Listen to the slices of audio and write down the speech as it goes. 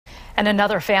And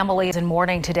another family is in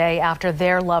mourning today after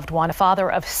their loved one, a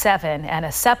father of 7 and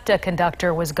a SEPTA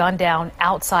conductor, was gunned down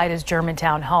outside his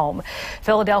Germantown home.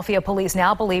 Philadelphia police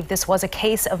now believe this was a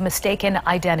case of mistaken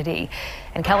identity.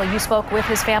 And Kelly, you spoke with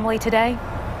his family today?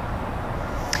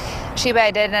 Sheba,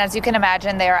 I did, and as you can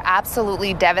imagine, they are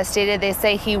absolutely devastated. They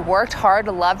say he worked hard,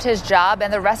 loved his job,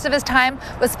 and the rest of his time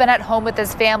was spent at home with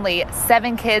his family.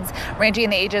 7 kids ranging in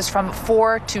the ages from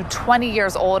 4 to 20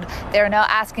 years old. They are now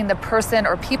asking the person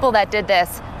or people that did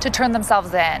this to turn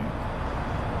themselves in.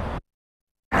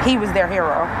 He was their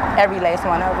hero, every last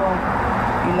one of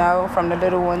them, you know, from the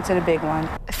little one to the big one.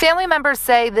 Family members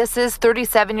say this is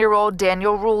 37-year-old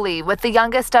Daniel Ruley with the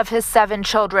youngest of his 7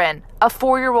 children, a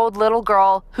 4-year-old little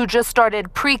girl who just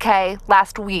started pre-K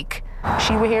last week.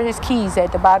 She would hear his keys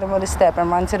at the bottom of the step and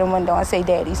run to the window and say,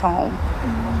 "Daddy's home,"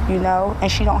 you know,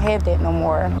 and she don't have that no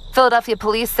more. Philadelphia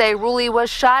police say Ruley was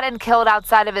shot and killed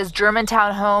outside of his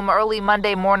Germantown home early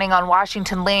Monday morning on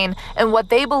Washington Lane in what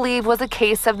they believe was a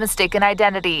case of mistaken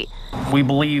identity. We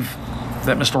believe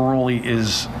that Mr. Ruley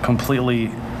is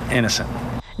completely innocent.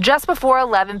 Just before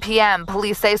 11 p.m.,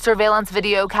 police say surveillance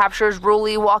video captures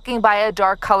Ruley walking by a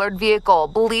dark-colored vehicle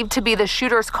believed to be the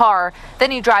shooter's car. Then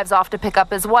he drives off to pick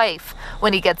up his wife.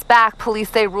 When he gets back,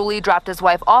 police say Ruley dropped his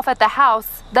wife off at the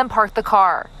house, then parked the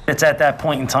car. It's at that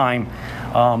point in time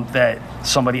that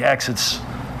somebody exits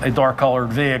a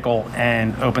dark-colored vehicle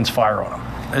and opens fire on him.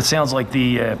 It sounds like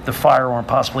the firearm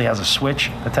possibly has a switch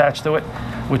attached to it,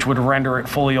 which would render it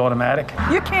fully automatic.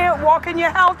 You can't walk in your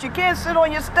house, you can't sit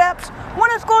on your steps. When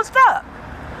it's going to stop?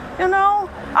 You know,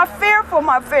 I fear for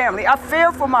my family.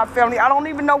 I don't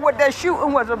even know what that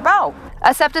shooting was about.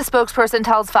 A SEPTA spokesperson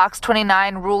tells Fox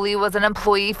 29 Ruley was an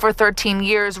employee for 13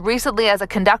 years, recently as a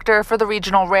conductor for the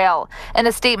regional rail. In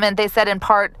a statement, they said in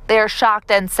part, they are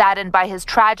shocked and saddened by his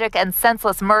tragic and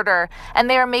senseless murder, and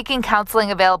they are making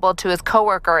counseling available to his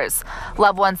coworkers.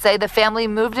 Loved ones say the family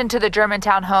moved into the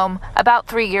Germantown home about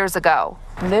 3 years ago.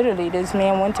 Literally, this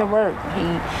man went to work.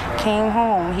 He came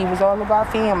home. He was all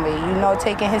about family, you know,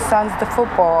 taking his sons to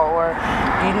football or,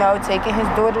 you know, taking his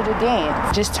daughter to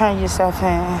dance. Just turn yourself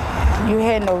in. You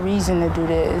had no reason to do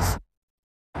this.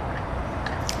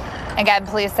 Again,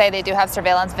 police say they do have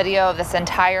surveillance video of this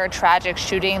entire tragic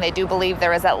shooting. They do believe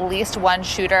there is at least one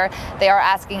shooter. They are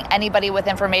asking anybody with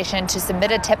information to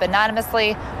submit a tip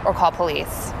anonymously or call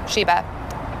police. Sheba.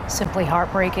 Simply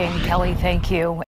heartbreaking. Kelly, thank you.